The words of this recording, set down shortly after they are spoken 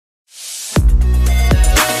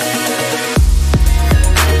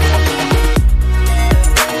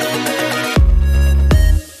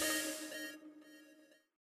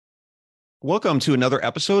Welcome to another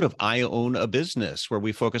episode of I Own a Business, where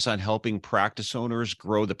we focus on helping practice owners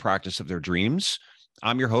grow the practice of their dreams.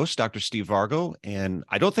 I'm your host, Dr. Steve Vargo, and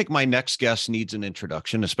I don't think my next guest needs an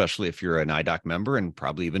introduction, especially if you're an IDOC member, and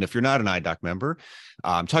probably even if you're not an IDOC member.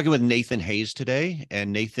 I'm talking with Nathan Hayes today,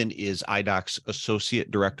 and Nathan is IDOC's Associate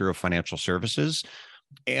Director of Financial Services.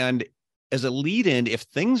 And as a lead-in, if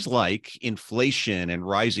things like inflation and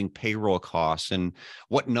rising payroll costs and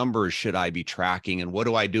what numbers should I be tracking and what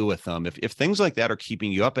do I do with them, if things like that are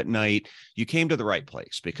keeping you up at night, you came to the right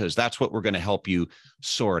place, because that's what we're going to help you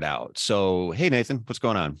sort out. So, hey, Nathan, what's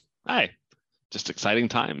going on? Hi, just exciting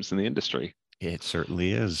times in the industry. It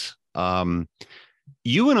certainly is.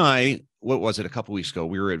 You and I, what was it, a couple of weeks ago,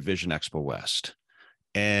 we were at Vision Expo West.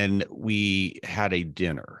 And we had a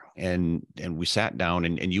dinner and we sat down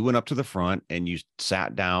and you went up to the front and you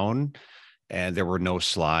sat down and there were no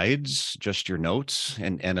slides, just your notes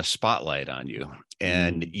and a spotlight on you.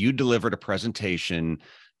 And you delivered a presentation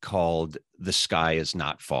called "The Sky is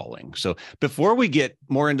Not Falling." So before we get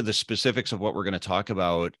more into the specifics of what we're going to talk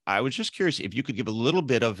about, I was just curious if you could give a little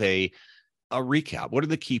bit of a recap. What are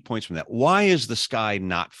the key points from that? Why is the sky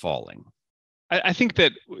not falling? I think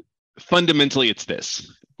that fundamentally it's this.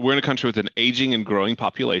 We're in a country with an aging and growing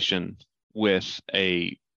population, with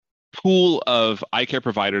a pool of eye care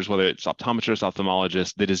providers, whether it's optometrists,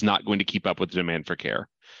 ophthalmologists, that is not going to keep up with the demand for care.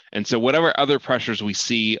 And so whatever other pressures we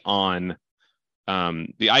see on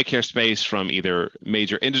the eye care space from either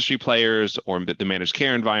major industry players or the managed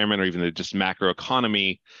care environment, or even the just macro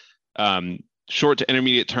economy, short to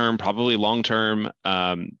intermediate term, probably long term,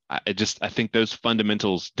 I think those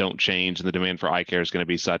fundamentals don't change, and the demand for eye care is going to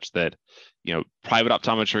be such that, private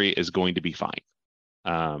optometry is going to be fine.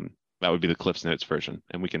 That would be the Cliff's Notes version,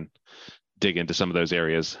 and we can dig into some of those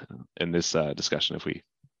areas in this discussion if we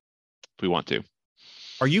want to.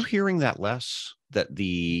 Are you hearing that less, that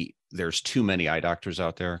there's too many eye doctors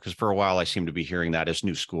out there? Because for a while I seem to be hearing that as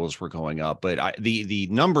new schools were going up, but the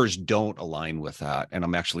numbers don't align with that, and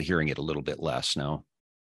I'm actually hearing it a little bit less now.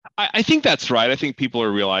 I think that's right. I think people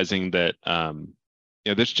are realizing that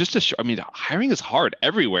there's just hiring is hard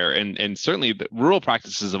everywhere, and certainly the rural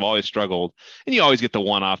practices have always struggled, and you always get the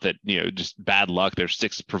one-off that just bad luck. There's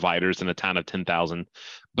 6 providers in a town of 10,000,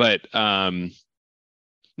 but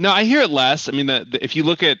no, I hear it less. I mean, if you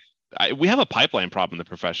look at, we have a pipeline problem in the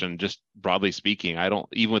profession, just broadly speaking.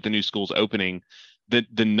 Even with the new schools opening,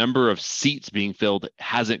 the number of seats being filled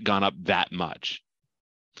hasn't gone up that much.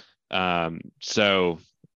 So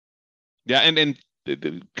yeah, and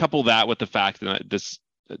couple that with the fact that I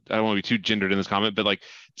don't want to be too gendered in this comment, but like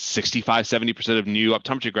 65-70% of new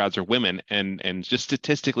optometry grads are women, and just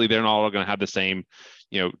statistically, they're not all going to have the same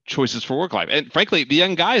choices for work life. And frankly, the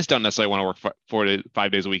young guys don't necessarily want to work 4 to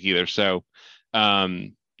 5 days a week either. So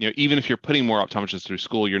even if you're putting more optometrists through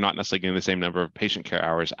school, you're not necessarily getting the same number of patient care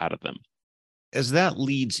hours out of them. As that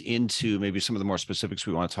leads into maybe some of the more specifics,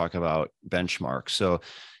 we want to talk about benchmarks. So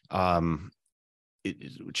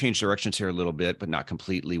change directions here a little bit, but not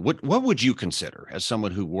completely. What would you consider, as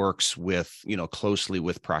someone who works with, closely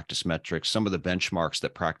with practice metrics, some of the benchmarks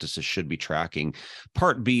that practices should be tracking?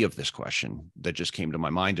 Part B of this question that just came to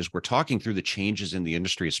my mind is, we're talking through the changes in the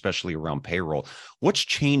industry, especially around payroll. What's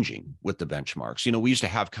changing with the benchmarks? We used to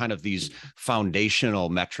have kind of these foundational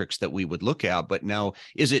metrics that we would look at, but now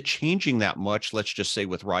is it changing that much? Let's just say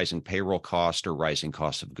with rising payroll cost or rising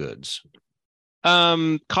cost of goods.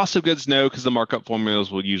 Cost of goods, no, because the markup formulas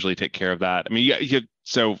will usually take care of that. I mean, we're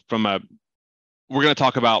going to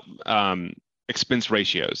talk about expense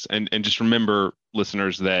ratios, and just remember,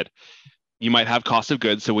 listeners, that you might have cost of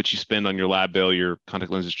goods, so what you spend on your lab bill, your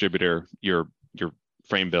contact lens distributor, your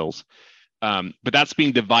frame bills, but that's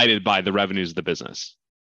being divided by the revenues of the business.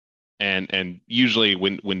 And usually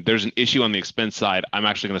when there's an issue on the expense side, I'm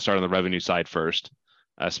actually going to start on the revenue side first.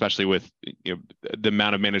 Especially with the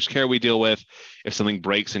amount of managed care we deal with. If something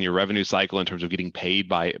breaks in your revenue cycle in terms of getting paid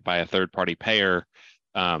by a third-party payer,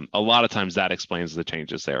 a lot of times that explains the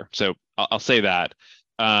changes there. So I'll say that.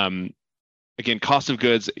 Again, cost of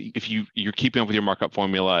goods, if you're keeping up with your markup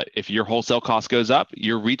formula, if your wholesale cost goes up,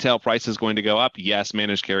 your retail price is going to go up. Yes,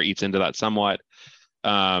 managed care eats into that somewhat.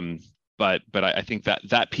 But I think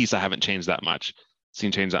that piece I haven't changed that much.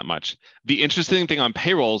 Change that much. The interesting thing on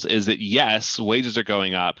payrolls is that, yes, wages are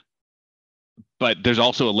going up, but there's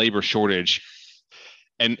also a labor shortage,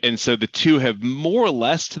 and so the two have more or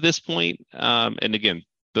less to this point. And again,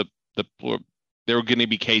 there are going to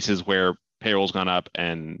be cases where payroll's gone up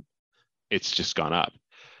and it's just gone up.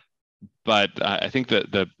 But I think that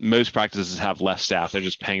the most practices have less staff; they're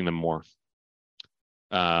just paying them more.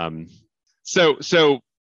 So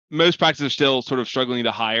most practices are still sort of struggling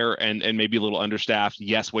to hire and maybe a little understaffed.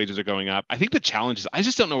 Yes, wages are going up. I think the challenge is I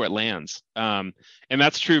just don't know where it lands. And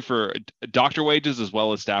that's true for doctor wages as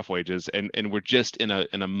well as staff wages. And we're just in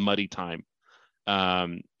a muddy time.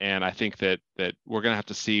 And I think that we're going to have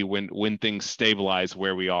to see when things stabilize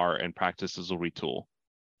where we are and practices will retool.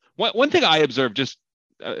 One thing I observed, just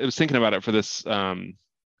I was thinking about it for this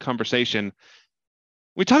conversation.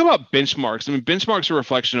 We talk about benchmarks. I mean, benchmarks are a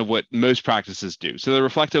reflection of what most practices do. So they're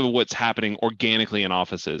reflective of what's happening organically in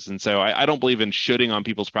offices. And so I don't believe in shooting on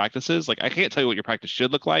people's practices. Like I can't tell you what your practice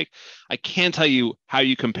should look like. I can tell you how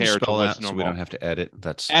you compare to what's normal. So we don't have to edit.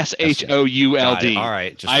 That's SHOULD. All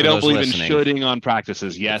right. Just I for don't those believe listening, in shooting on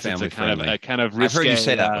practices. keep it Yes, it's a family-friendly. kind of risque. I've heard you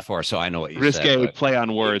say that before, so I know what you risque said. Risque play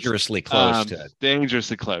on words. Dangerously close to it.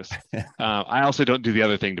 Dangerously close. I also don't do the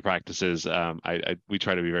other thing to practices. We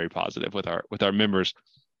try to be very positive with our members.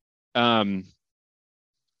 But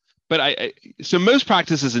so most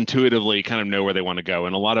practices intuitively kind of know where they want to go.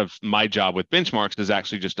 And a lot of my job with benchmarks is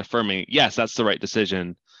actually just affirming, yes, that's the right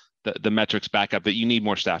decision. The metrics back up that you need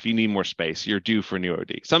more staff, you need more space, you're due for a new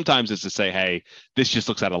OD. Sometimes it's to say, hey, this just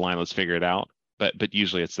looks out of line, let's figure it out. But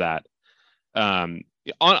usually it's that.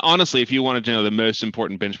 Honestly, if you wanted to know the most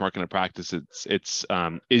important benchmark in a practice, it's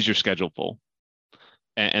is your schedule full?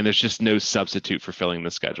 And there's just no substitute for filling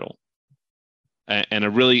the schedule. And a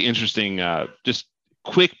really interesting, just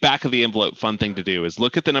quick back of the envelope fun thing to do is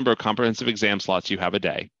look at the number of comprehensive exam slots you have a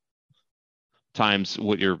day times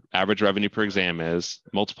what your average revenue per exam is,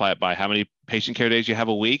 multiply it by how many patient care days you have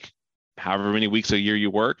a week, however many weeks a year you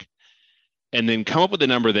work, and then come up with a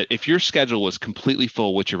number that if your schedule was completely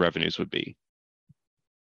full, what your revenues would be.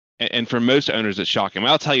 And for most owners, it's shocking.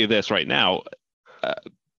 I'll tell you this right now,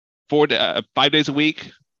 5 days a week,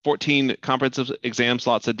 14 comprehensive exam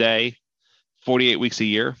slots a day, 48 weeks a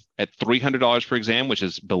year at $300 per exam, which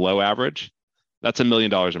is below average, that's $1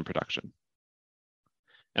 million in production.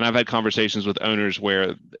 And I've had conversations with owners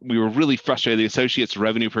where we were really frustrated. The associate's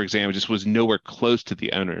revenue per exam just was nowhere close to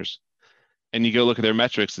the owners. And you go look at their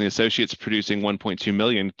metrics and the associate's producing 1.2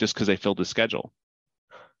 million just because they filled the schedule.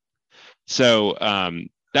 So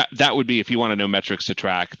that would be, if you want to know metrics to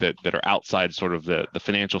track that are outside sort of the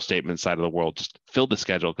financial statement side of the world, just fill the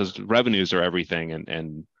schedule because revenues are everything.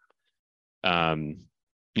 And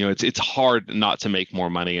it's hard not to make more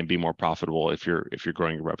money and be more profitable if you're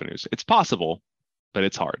growing your revenues. It's possible, but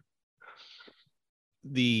it's hard.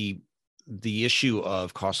 The issue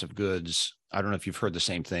of cost of goods, I don't know if you've heard the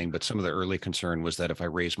same thing, but some of the early concern was that if I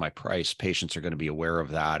raise my price, patients are going to be aware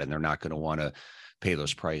of that and they're not going to want to pay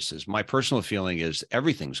those prices. My personal feeling is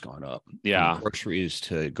everything's gone up. Yeah. From groceries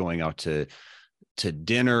to going out to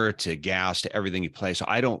dinner, to gas, to everything you play. So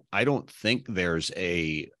I don't think there's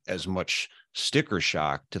as much sticker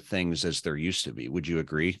shock to things as there used to be. Would you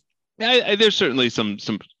agree? Yeah, there's certainly some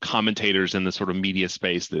commentators in the sort of media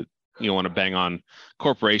space that want to bang on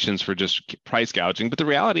corporations for just price gouging. But the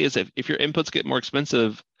reality is if your inputs get more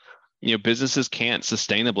expensive, businesses can't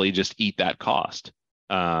sustainably just eat that cost.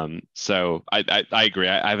 So I agree.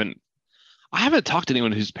 I haven't talked to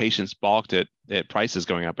anyone whose patients balked at prices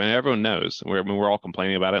going up, and everyone knows. We're all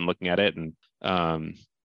complaining about it and looking at it, and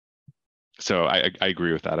so I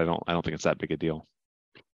agree with that. I don't think it's that big a deal.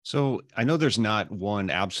 So I know there's not one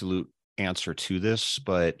absolute answer to this,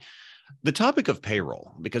 but the topic of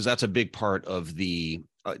payroll, because that's a big part of big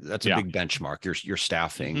benchmark, your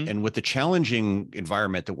staffing. Mm-hmm. And with the challenging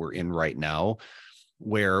environment that we're in right now,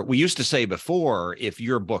 where we used to say before, if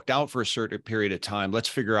you're booked out for a certain period of time, let's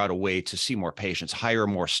figure out a way to see more patients, hire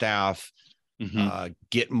more staff, mm-hmm.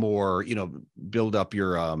 Get more, build up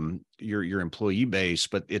your employee base.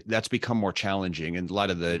 But that's become more challenging. And a lot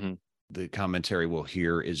of the commentary we'll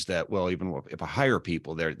hear is that, well, even if I hire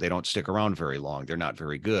people, they don't stick around very long. They're not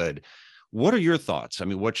very good. What are your thoughts? I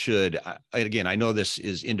mean, again, I know this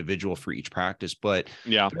is individual for each practice, but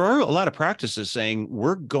yeah, there are a lot of practices saying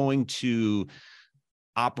we're going to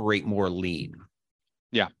operate more lean.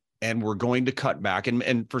 Yeah. And we're going to cut back.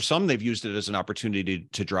 And for some, they've used it as an opportunity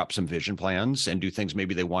to drop some vision plans and do things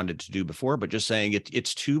maybe they wanted to do before, but just saying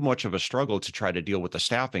it's too much of a struggle to try to deal with the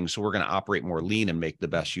staffing. So we're going to operate more lean and make the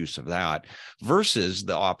best use of that versus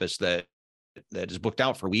the office that is booked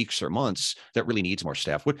out for weeks or months that really needs more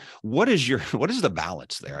staff. What is the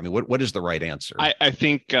balance there? I mean, what is the right answer? I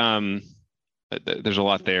think there's a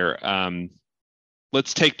lot there.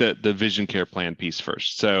 Let's take the vision care plan piece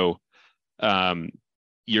first. So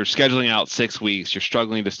you're scheduling out 6 weeks, you're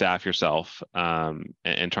struggling to staff yourself,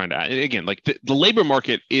 and trying to, again, like the labor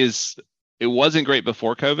market it wasn't great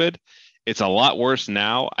before COVID. It's a lot worse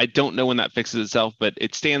now. I don't know when that fixes itself, but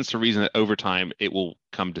it stands to reason that over time it will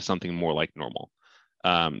come to something more like normal.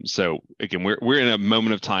 So again, we're in a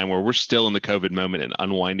moment of time where we're still in the COVID moment and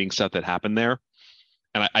unwinding stuff that happened there.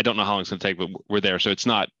 And I don't know how long it's going to take, but we're there. So it's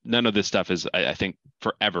not, none of this stuff is, I think,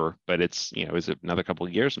 forever, but it's, is it another couple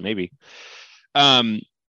of years? Maybe.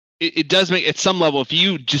 It does make, at some level, if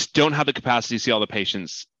you just don't have the capacity to see all the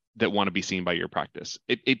patients that want to be seen by your practice,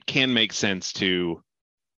 it can make sense to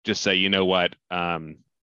just say, you know what,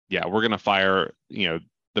 yeah, we're going to fire,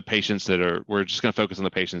 the patients we're just going to focus on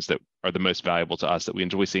the patients that are the most valuable to us, that we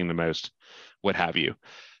enjoy seeing the most, what have you.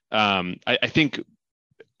 I think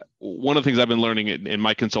one of the things I've been learning in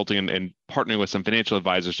my consulting and partnering with some financial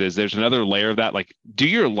advisors is there's another layer of that, like do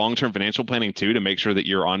your long-term financial planning too, to make sure that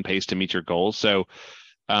you're on pace to meet your goals. So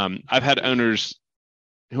I've had owners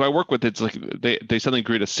who I work with, it's like they suddenly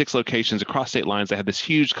grew to 6 locations across state lines. They had this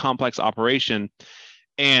huge complex operation.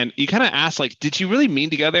 And you kind of ask, like, did you really mean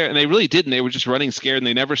to go there? And they really didn't. They were just running scared, and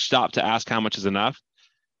they never stopped to ask how much is enough.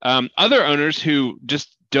 Other owners who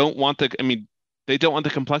just don't want they don't want the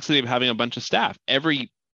complexity of having a bunch of staff.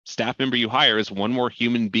 Every staff member you hire is one more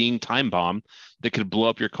human being time bomb that could blow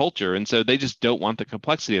up your culture. And so they just don't want the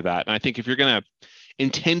complexity of that. And I think if you're going to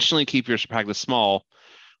intentionally keep your practice small,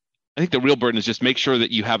 I think the real burden is just make sure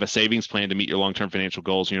that you have a savings plan to meet your long-term financial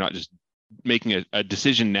goals. And you're not just making a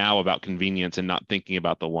decision now about convenience and not thinking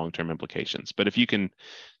about the long-term implications. But if you can,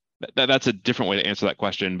 that's a different way to answer that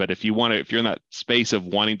question. But if you're in that space of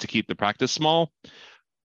wanting to keep the practice small,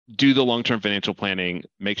 do the long-term financial planning,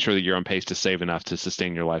 make sure that you're on pace to save enough to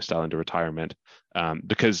sustain your lifestyle into retirement.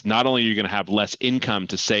 Because not only are you going to have less income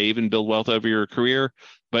to save and build wealth over your career,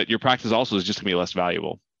 but your practice also is just going to be less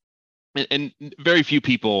valuable. And very few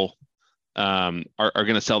people are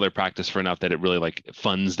going to sell their practice for enough that it really like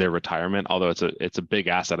funds their retirement. Although it's a big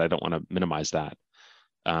asset, I don't want to minimize that.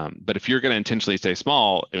 But if you're going to intentionally stay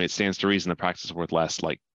small, it stands to reason the practice is worth less.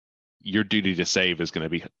 Like your duty to save is going to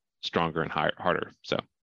be stronger and harder. So,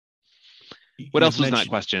 what else was in that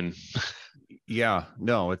question? Yeah,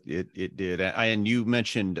 no, it did. And you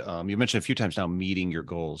mentioned a few times now meeting your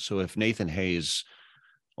goals. So if Nathan Hayes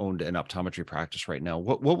owned an optometry practice right now,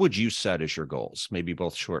 what would you set as your goals? Maybe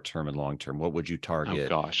both short term and long term. What would you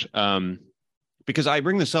target? Oh gosh. Because I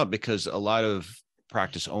bring this up because a lot of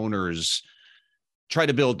practice owners try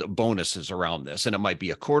to build bonuses around this, and it might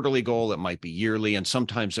be a quarterly goal, it might be yearly, and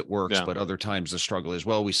sometimes it works, but other times the struggle is,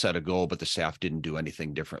 well, we set a goal, but the staff didn't do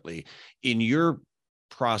anything differently. In your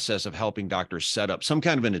process of helping doctors set up some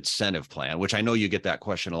kind of an incentive plan, which I know you get that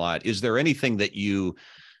question a lot, is there anything that you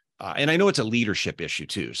and I know it's a leadership issue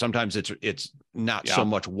too. Sometimes it's not so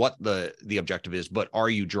much what the objective is, but are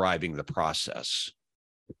you driving the process?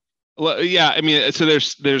 Well, yeah, so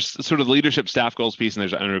there's sort of leadership staff goals piece, and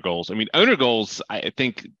there's owner goals. Owner goals, I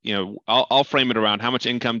think, I'll frame it around how much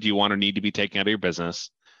income do you want or need to be taken out of your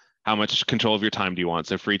business? How much control of your time do you want?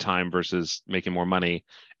 So free time versus making more money,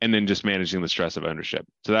 and then just managing the stress of ownership.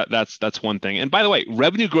 So that's one thing. And by the way,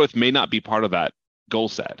 revenue growth may not be part of that goal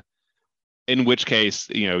set, in which case,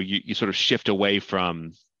 you sort of shift away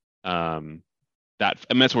from that.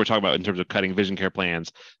 And that's what we're talking about in terms of cutting vision care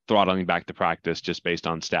plans, throttling back the practice just based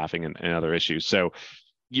on staffing and other issues. So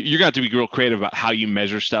you're going to have to be real creative about how you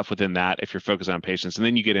measure stuff within that if you're focused on patients. And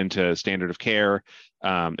then you get into standard of care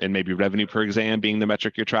and maybe revenue per exam being the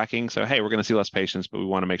metric you're tracking. So, hey, we're going to see less patients, but we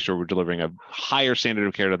want to make sure we're delivering a higher standard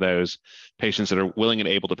of care to those patients that are willing and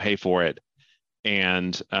able to pay for it.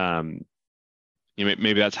 And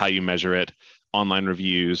maybe that's how you measure it. Online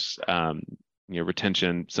reviews,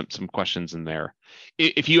 retention, some questions in there.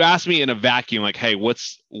 If you ask me in a vacuum, like, hey,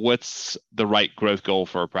 what's the right growth goal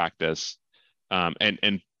for a practice?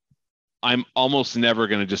 And I'm almost never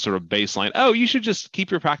going to just sort of baseline, oh, you should just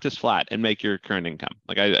keep your practice flat and make your current income.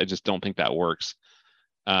 Like, I just don't think that works.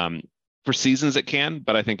 For seasons it can,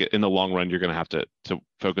 but I think in the long run, you're going to have to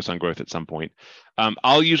focus on growth at some point.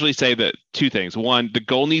 I'll usually say that 2 things. One, the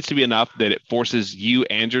goal needs to be enough that it forces you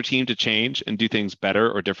and your team to change and do things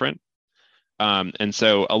better or different. And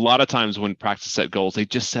so a lot of times when practice set goals, they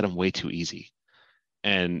just set them way too easy.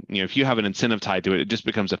 And if you have an incentive tied to it, it just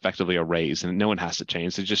becomes effectively a raise, and no one has to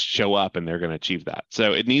change. They just show up and they're going to achieve that.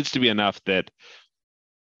 So it needs to be enough that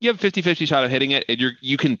you have a 50-50 shot of hitting it, and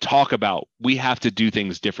you can talk about, we have to do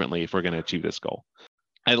things differently if we're going to achieve this goal.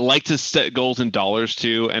 I like to set goals in dollars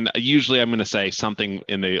too, and usually I'm going to say something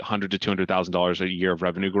in the $100,000 to $200,000 a year of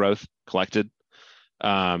revenue growth collected.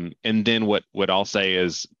 And then what I'll say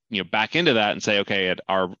is, back into that and say, okay,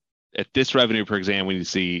 at this revenue per exam, we need to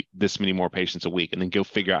see this many more patients a week, and then go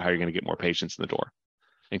figure out how you're going to get more patients in the door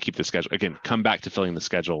and keep the schedule. Again, come back to filling the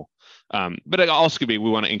schedule. But it also could be, we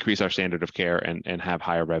want to increase our standard of care and have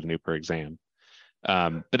higher revenue per exam.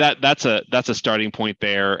 But that's a starting point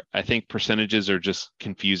there. I think percentages are just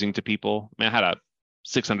confusing to people. I had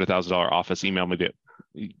 $600,000 office email me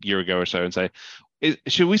a year ago or so and say,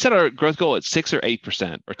 should we set our growth goal at 6 or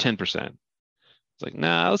 8% or 10%? It's like,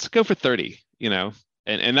 nah, let's go for 30,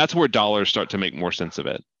 and that's where dollars start to make more sense of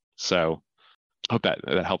it. So I hope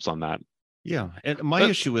that helps on that. Yeah. And my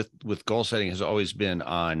issue with goal setting has always been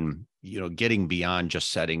on, getting beyond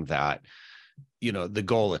just setting that, the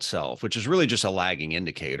goal itself, which is really just a lagging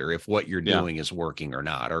indicator if what you're doing is working or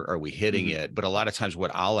not, or are we hitting it? But a lot of times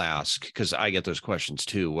what I'll ask, because I get those questions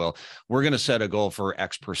too, well, we're going to set a goal for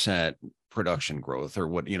X% production growth or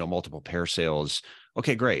what, multiple pair sales.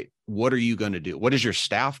 Okay, great. What are you going to do? What is your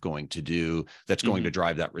staff going to do that's going to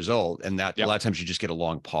drive that result? And that a lot of times you just get a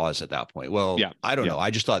long pause at that point. Well, I don't know. I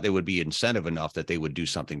just thought they would be incentive enough that they would do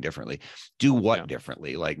something differently. Do what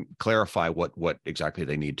differently? Like clarify what exactly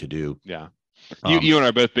they need to do. Yeah. You and I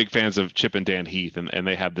are both big fans of Chip and Dan Heath, and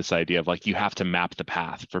they have this idea of like, you have to map the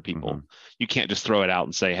path for people. You can't just throw it out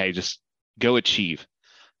and say, hey, just go achieve.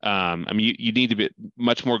 You need to be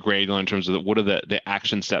much more granular in terms of what are the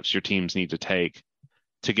action steps your teams need to take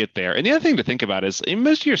to get there. And the other thing to think about is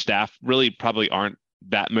most of your staff really probably aren't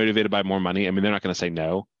that motivated by more money. I mean, they're not going to say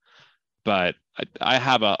no, but I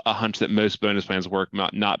have a hunch that most bonus plans work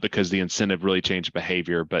not because the incentive really changed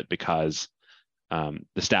behavior, but because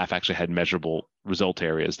the staff actually had measurable result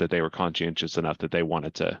areas that they were conscientious enough that they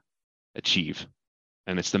wanted to achieve.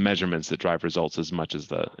 And it's the measurements that drive results as much as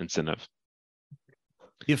the incentive.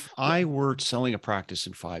 If I were selling a practice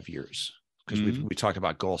in 5 years, because we talked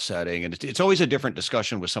about goal setting, and it's always a different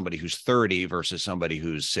discussion with somebody who's 30 versus somebody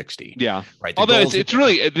who's 60. Yeah. Right. Although this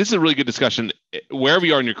is a really good discussion. Wherever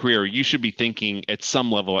you are in your career, you should be thinking at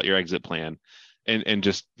some level at your exit plan and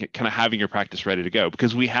just kind of having your practice ready to go,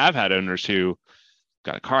 because we have had owners who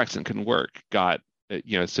got a car accident, couldn't work, got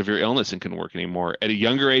severe illness and couldn't work anymore at a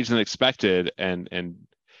younger age than expected, and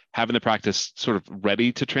having the practice sort of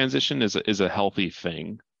ready to transition is a healthy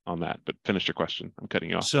thing on that. But finish your question. I'm cutting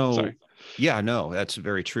you off. So, sorry. Yeah, no, that's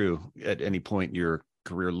very true. At any point in your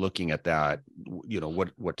career, looking at that,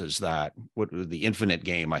 what does that? What the Infinite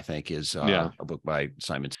Game, I think, is a book by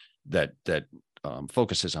Simon that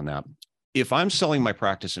focuses on that. If I'm selling my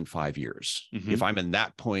practice in 5 years, if I'm in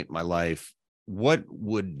that point in my life, what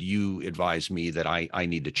would you advise me that I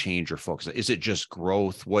need to change or focus? Is it just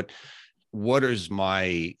growth? What is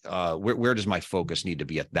my where does my focus need to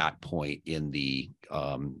be at that point in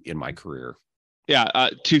my career? Yeah,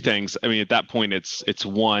 two things. I mean, at that point, it's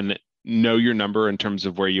one, know your number in terms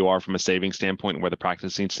of where you are from a savings standpoint and where the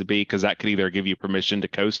practice needs to be, because that could either give you permission to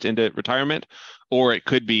coast into retirement, or it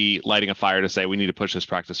could be lighting a fire to say we need to push this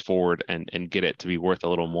practice forward and get it to be worth a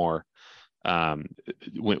little more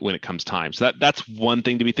when it comes time. So that's one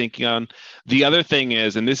thing to be thinking on. The other thing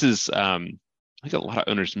is, and this is I think a lot of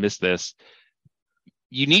owners miss this,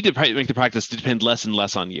 you need to make the practice depend less and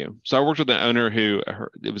less on you. So I worked with an owner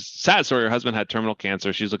it was a sad story. Her husband had terminal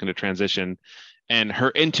cancer. She's looking to transition. And her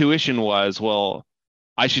intuition was, well,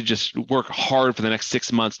 I should just work hard for the next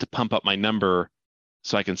 6 months to pump up my number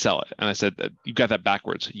so I can sell it. And I said, you got that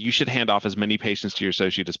backwards. You should hand off as many patients to your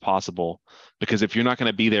associate as possible, because if you're not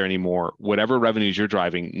going to be there anymore, whatever revenues you're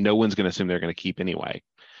driving, no one's going to assume they're going to keep anyway.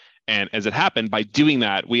 And as it happened, by doing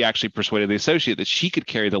that, we actually persuaded the associate that she could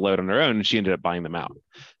carry the load on her own, and she ended up buying them out.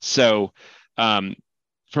 So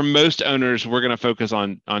for most owners, we're going to focus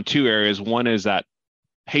on two areas. One is that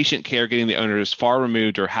patient care, getting the owners far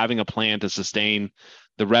removed or having a plan to sustain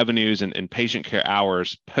the revenues and patient care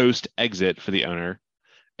hours post-exit for the owner.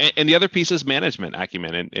 And the other piece is management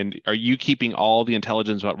acumen. And are you keeping all the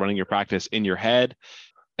intelligence about running your practice in your head?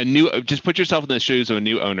 Just put yourself in the shoes of a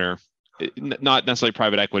new owner, not necessarily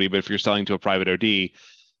private equity, but if you're selling to a private OD,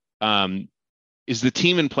 is the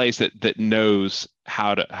team in place that knows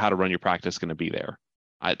how to run your practice going to be there?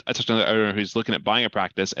 I touched on the owner who's looking at buying a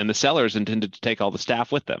practice, and the sellers intended to take all the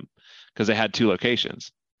staff with them because they had 2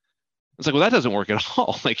 locations. It's like, well, that doesn't work at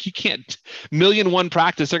all. Like, you can't $1 million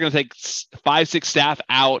practice. They're going to take 5-6 staff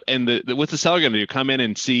out, and what's the seller going to do? Come in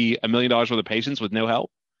and see $1 million worth of patients with no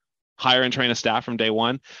help? Hire and train a staff from day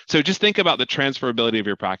one. So just think about the transferability of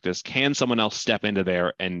your practice. Can someone else step into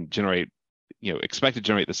there and expect to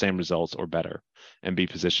generate the same results or better and be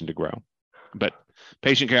positioned to grow? But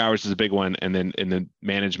patient care hours is a big one, and then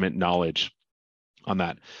management knowledge on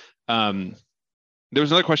that. There was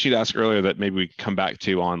another question you'd asked earlier that maybe we come back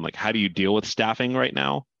to on, like, how do you deal with staffing right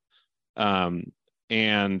now?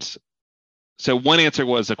 And so one answer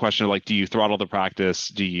was a question of, like, do you throttle the practice?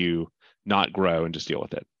 Do you not grow and just deal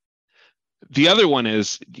with it? The other one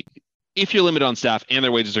is, if you're limited on staff and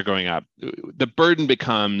their wages are going up, the burden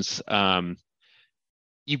becomes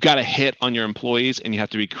you've got to hit on your employees, and you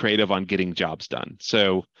have to be creative on getting jobs done.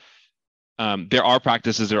 So there are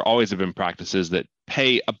practices, there always have been practices that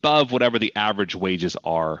pay above whatever the average wages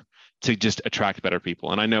are to just attract better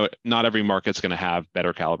people. And I know not every market's going to have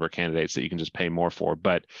better caliber candidates that you can just pay more for,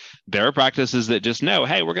 but there are practices that just know,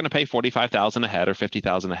 hey, we're going to pay 45,000 a head or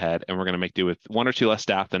 50,000 a head, and we're going to make do with one or two less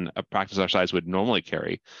staff than a practice our size would normally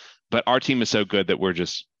carry. But our team is so good that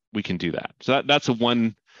we can do that. So that's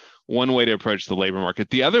one way to approach the labor market.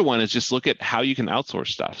 The other one is just look at how you can outsource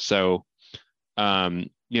stuff. So,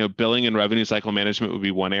 billing and revenue cycle management would be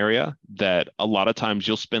one area that a lot of times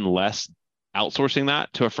you'll spend less outsourcing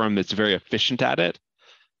that to a firm that's very efficient at it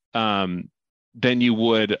than you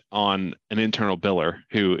would on an internal biller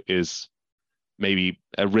who is maybe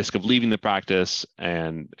at risk of leaving the practice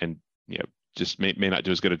and just may not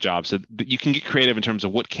do as good a job. So you can get creative in terms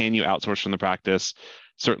of what can you outsource from the practice.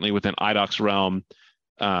 Certainly within IDOC's realm,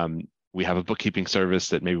 we have a bookkeeping service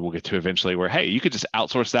that maybe we'll get to eventually where, hey, you could just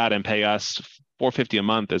outsource that and pay us $450 a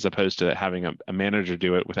month as opposed to having a manager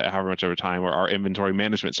do it without however much over time, or our inventory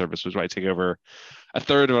management service was take over a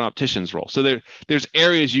third of an optician's role. So there's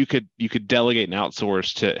areas you could delegate and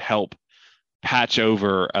outsource to help patch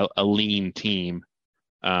over a lean team.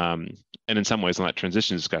 And in some ways on that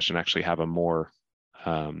transition discussion, actually have a more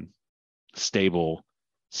stable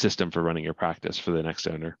system for running your practice for the next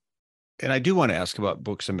owner. And I do want to ask about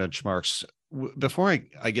books and benchmarks. Before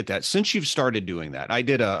I get that, since you've started doing that, I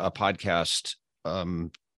did a podcast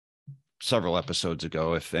several episodes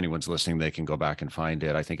ago. If anyone's listening, they can go back and find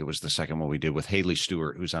it. I think it was the second one we did with Haley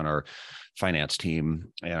Stewart, who's on our finance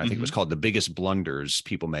team. And I think it was called The Biggest Blunders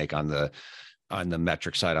People Make on the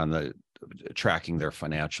metric side, on the tracking their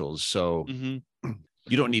financials. So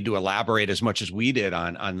you don't need to elaborate as much as we did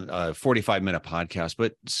on a 45-minute podcast,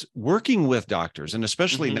 but working with doctors, and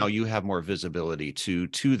especially now you have more visibility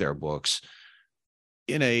to their books,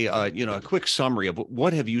 in a quick summary of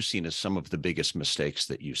what have you seen as some of the biggest mistakes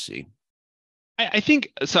that you see? I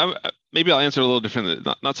think so. Maybe I'll answer a little different.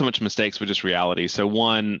 Not so much mistakes, but just reality. So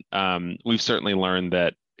one, we've certainly learned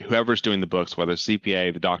that whoever's doing the books, whether it's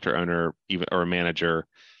CPA, the doctor owner, even or a manager,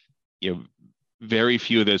 very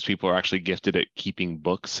few of those people are actually gifted at keeping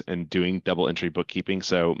books and doing double entry bookkeeping.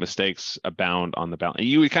 So mistakes abound on the balance.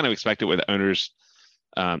 You would kind of expect it with owners.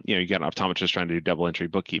 You got an optometrist trying to do double entry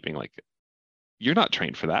bookkeeping. Like, you're not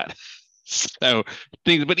trained for that. So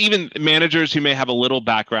things, but even managers who may have a little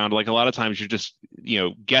background, like a lot of times you're just,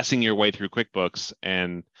 guessing your way through QuickBooks,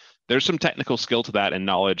 and there's some technical skill to that and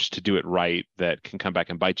knowledge to do it right that can come back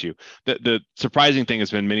and bite you. The surprising thing has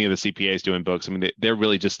been many of the CPAs doing books. I mean, they're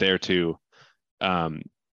really just there to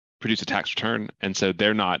produce a tax return. And so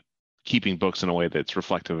they're not keeping books in a way that's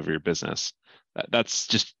reflective of your business. That's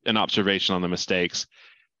just an observation on the mistakes.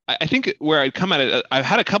 I think where I'd come at it, I've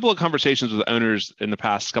had a couple of conversations with owners in the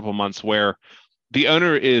past couple of months where the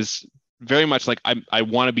owner is very much like, I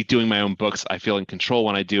want to be doing my own books. I feel in control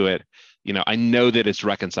when I do it. I know that it's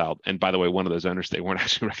reconciled. And by the way, one of those owners, they weren't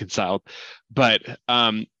actually reconciled. But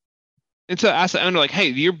and so I asked the owner, like,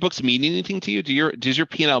 hey, do your books mean anything to you? Does your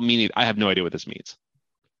P&L mean it? I have no idea what this means.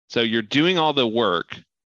 So you're doing all the work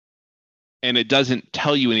and it doesn't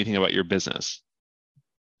tell you anything about your business.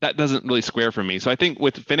 That doesn't really square for me. So I think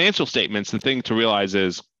with financial statements, the thing to realize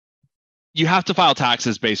is you have to file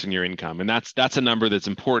taxes based on your income. And that's a number that's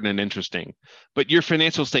important and interesting. But your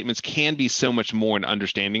financial statements can be so much more in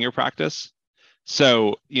understanding your practice.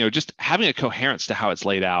 So, just having a coherence to how it's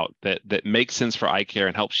laid out that makes sense for eye care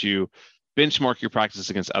and helps you benchmark your practices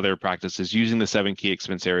against other practices, using the 7 key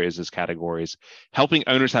expense areas as categories, helping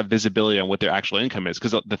owners have visibility on what their actual income is.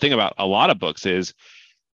 Because the thing about a lot of books is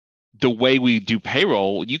the way we do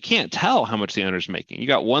payroll, you can't tell how much the owner's making. You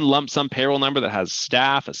got one lump sum payroll number that has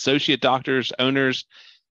staff, associate doctors, owners,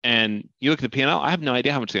 and you look at the P&L, I have no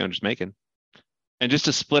idea how much the owner's making. And just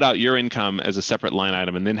to split out your income as a separate line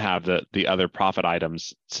item and then have the other profit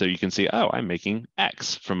items so you can see, oh, I'm making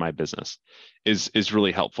X from my business is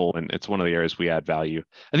really helpful. And it's one of the areas we add value.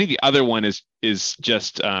 I think the other one is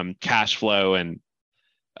just cash flow and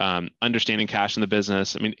understanding cash in the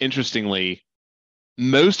business. I mean, interestingly,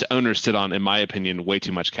 most owners sit on, in my opinion, way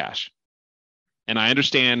too much cash. And I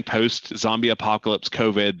understand post-zombie apocalypse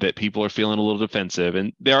COVID that people are feeling a little defensive.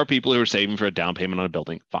 And there are people who are saving for a down payment on a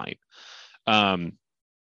building. Fine.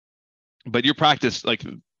 But your practice, like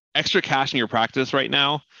extra cash in your practice right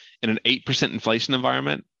now in an 8% inflation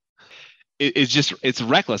environment, it's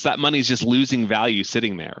reckless. That money is just losing value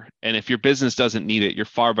sitting there. And if your business doesn't need it, you're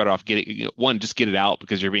far better off getting, one, just get it out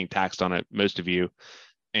because you're being taxed on it, most of you.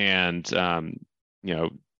 And,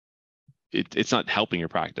 it's not helping your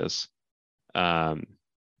practice. But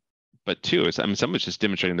two, someone's just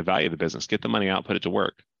demonstrating the value of the business. Get the money out, put it to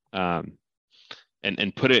work. And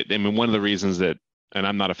put it, one of the reasons that and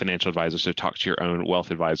I'm not a financial advisor, so talk to your own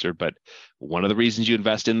wealth advisor, but one of the reasons you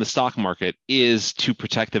invest in the stock market is to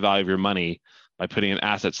protect the value of your money by putting in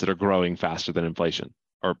assets that are growing faster than inflation,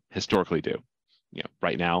 or historically do.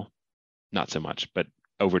 Right now, not so much, but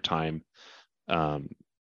over time,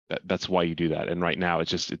 that's why you do that. And right now,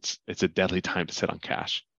 it's a deadly time to sit on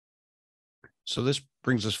cash. So this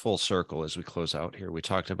brings us full circle as we close out here. We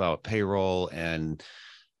talked about payroll and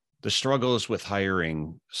the struggles with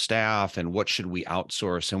hiring staff and what should we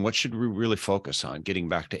outsource and what should we really focus on, getting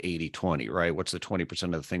back to 80-20, right? What's the 20%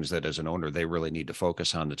 of the things that as an owner, they really need to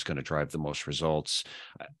focus on that's going to drive the most results?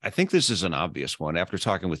 I think this is an obvious one. After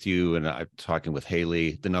talking with you and I'm talking with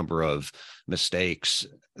Haley, the number of mistakes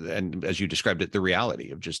and as you described it, the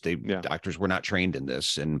reality of just doctors were not trained in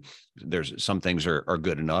this. And there's some things are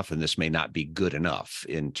good enough, and this may not be good enough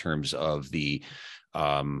in terms of the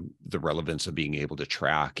relevance of being able to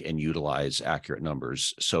track and utilize accurate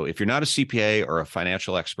numbers. So if you're not a CPA or a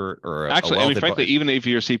financial expert or frankly, even if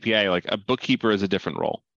you're a CPA, like a bookkeeper is a different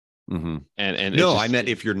role. Mm-hmm. And no, I meant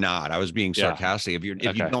if you're not. I was being sarcastic. If you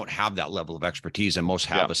Okay. don't have that level of expertise, and most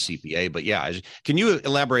have a CPA, but can you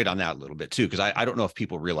elaborate on that a little bit too? Because I don't know if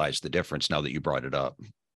people realize the difference now that you brought it up.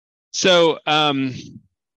 So, a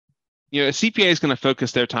CPA is going to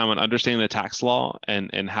focus their time on understanding the tax law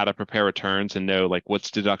and how to prepare returns and know like what's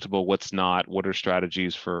deductible, what's not, what are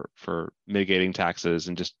strategies for mitigating taxes,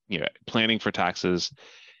 and just planning for taxes.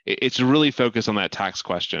 It's really focused on that tax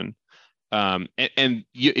question.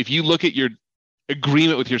 If you look at your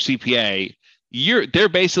agreement with your CPA, they're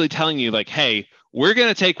basically telling you like, hey, we're going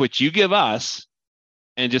to take what you give us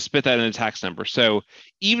and just spit that in a tax number. So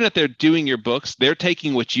even if they're doing your books, they're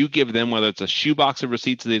taking what you give them, whether it's a shoebox of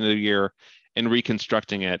receipts at the end of the year, and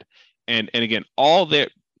reconstructing it. And again, I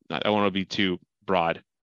don't want to be too broad.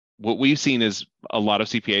 What we've seen is a lot of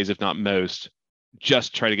CPAs, if not most,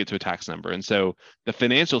 just try to get to a tax number. And so the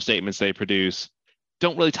financial statements they produce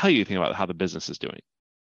don't really tell you anything about how the business is doing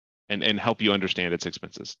and help you understand its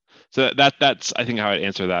expenses. So that's I think how I'd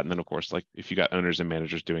answer that. And then of course, like if you got owners and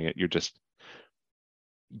managers doing it, you're just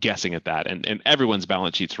guessing at that. And everyone's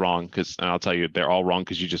balance sheet's wrong, because I'll tell you, they're all wrong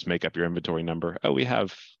because you just make up your inventory number. Oh, we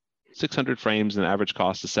have 600 frames and the average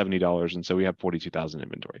cost is $70. And so we have 42,000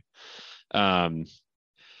 inventory. And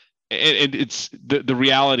it's the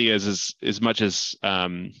reality is as much as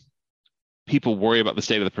people worry about the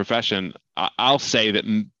state of the profession, I'll say that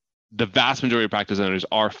the vast majority of practice owners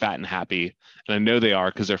are fat and happy. And I know they are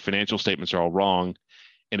because their financial statements are all wrong,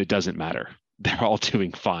 and it doesn't matter. They're all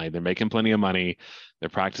doing fine. They're making plenty of money. Their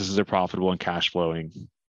practices are profitable and cash flowing.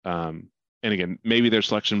 And again, maybe there's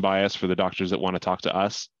selection bias for the doctors that want to talk to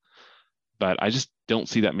us, but I just don't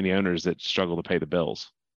see that many owners that struggle to pay the bills.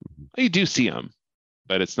 You do see them,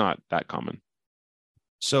 but it's not that common.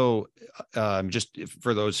 So just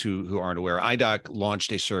for those who aren't aware, IDOC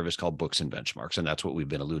launched a service called Books and Benchmarks, and that's what we've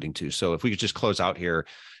been alluding to. So if we could just close out here,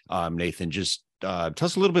 Nathan, just tell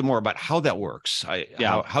us a little bit more about how that works.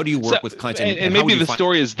 How do you work with clients? And maybe the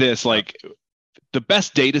story is this, like the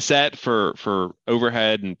best data set for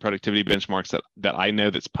overhead and productivity benchmarks that I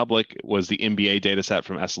know that's public was the MBA data set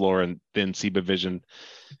from Essilor and then CIBA Vision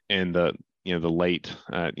in the late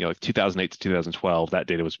like 2008 to 2012. That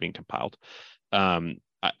data was being compiled.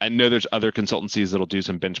 I know there's other consultancies that'll do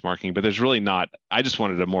some benchmarking, but there's really not. I just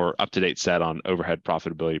wanted a more up-to-date set on overhead,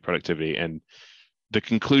 profitability, productivity. And the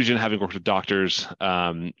conclusion, having worked with doctors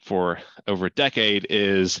for over a decade,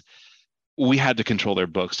 is we had to control their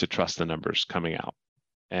books to trust the numbers coming out.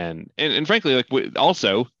 And frankly, like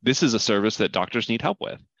also, this is a service that doctors need help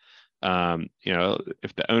with.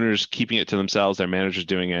 If the owner's keeping it to themselves, their manager's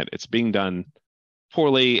doing it, it's being done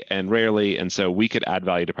poorly and rarely. And so we could add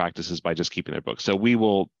value to practices by just keeping their books. So we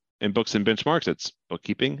will, in Books and Benchmarks, it's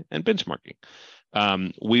bookkeeping and benchmarking.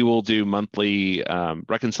 We will do monthly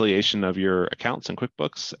reconciliation of your accounts and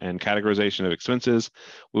QuickBooks and categorization of expenses.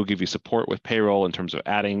 We'll give you support with payroll in terms of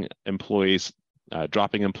adding employees,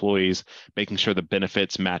 dropping employees, making sure the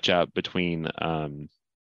benefits match up between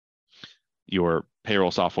your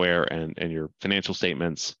payroll software and your financial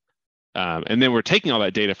statements. And then we're taking all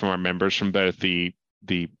that data from our members from both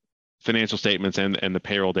the financial statements and the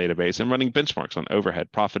payroll database and running benchmarks on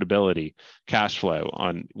overhead, profitability, cash flow.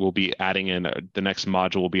 We'll be adding in the next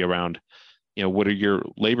module will be around, what are your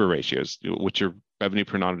labor ratios? What's your revenue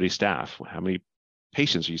per non-duty staff? How many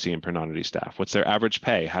patients are you seeing per non-duty staff? What's their average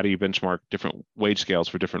pay? How do you benchmark different wage scales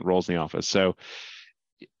for different roles in the office? So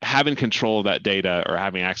having control of that data or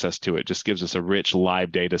having access to it just gives us a rich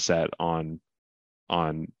live data set on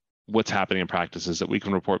what's happening in practices that we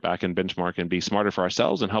can report back and benchmark and be smarter for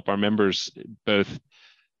ourselves and help our members both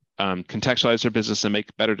contextualize their business and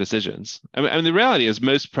make better decisions. I mean the reality is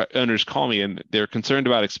most owners call me and they're concerned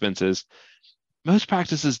about expenses. Most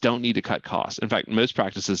practices don't need to cut costs. In fact, most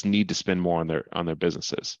practices need to spend more on their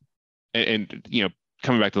businesses. And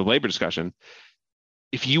coming back to the labor discussion,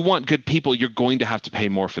 if you want good people, you're going to have to pay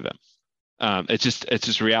more for them. It's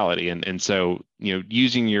just reality. And so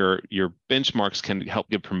using your benchmarks can help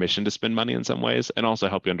give permission to spend money in some ways, and also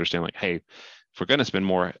help you understand like, hey, if we're going to spend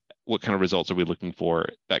more, what kind of results are we looking for?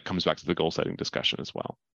 That comes back to the goal setting discussion as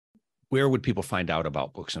well. Where would people find out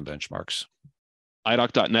about books and benchmarks?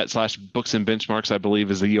 idoc.net/books and benchmarks, I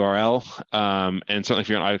believe, is the URL. And certainly if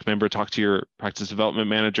you're an iDoc member, talk to your practice development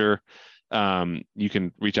manager. You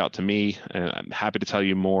can reach out to me and I'm happy to tell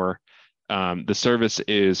you more. The service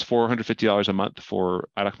is $450 a month for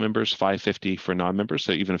iDoc members, $550 for non-members.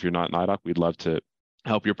 So even if you're not an iDoc, we'd love to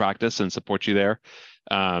help your practice and support you there.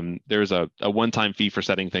 There's a one-time fee for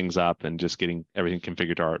setting things up and just getting everything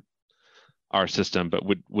configured to our system, but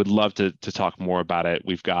would love to talk more about it.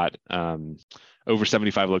 We've got over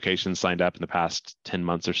 75 locations signed up in the past 10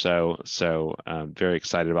 months or so. So very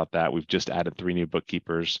excited about that. We've just added 3 new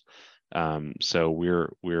bookkeepers. So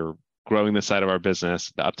we're growing this side of our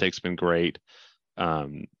business. The uptake's been great.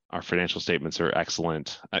 Our financial statements are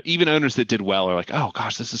excellent. Even owners that did well are like, oh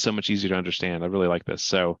gosh, this is so much easier to understand. I really like this.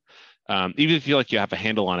 So even if you feel like you have a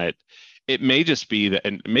handle on it, it may just be that,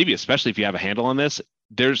 and maybe especially if you have a handle on this,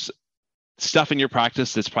 there's stuff in your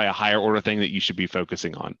practice that's probably a higher order thing that you should be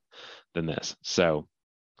focusing on than this. So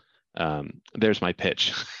there's my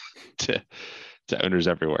pitch to owners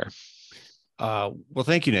everywhere. Well,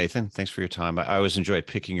 thank you, Nathan. Thanks for your time. I always enjoy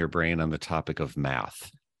picking your brain on the topic of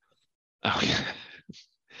math. Oh,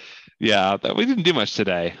 yeah. We didn't do much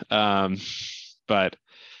today, but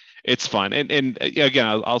it's fun. And again,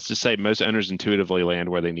 I'll just say most owners intuitively land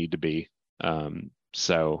where they need to be.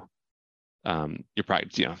 So your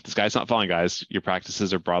practice, the sky's not falling, guys. Your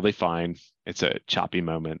practices are broadly fine. It's a choppy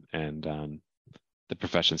moment, and the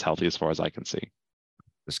profession's healthy as far as I can see.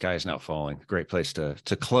 The sky is not falling. Great place to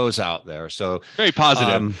close out there. So very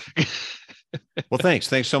positive. Well,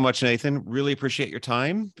 thanks so much, Nathan. Really appreciate your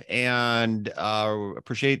time, and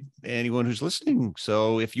appreciate anyone who's listening.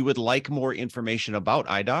 So if you would like more information about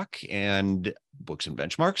iDoc and books and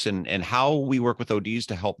benchmarks and how we work with ODs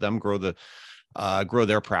to help them grow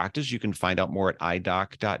their practice, you can find out more at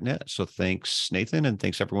idoc.net. So thanks, Nathan, and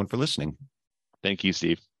thanks everyone for listening. Thank you,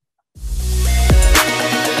 Steve.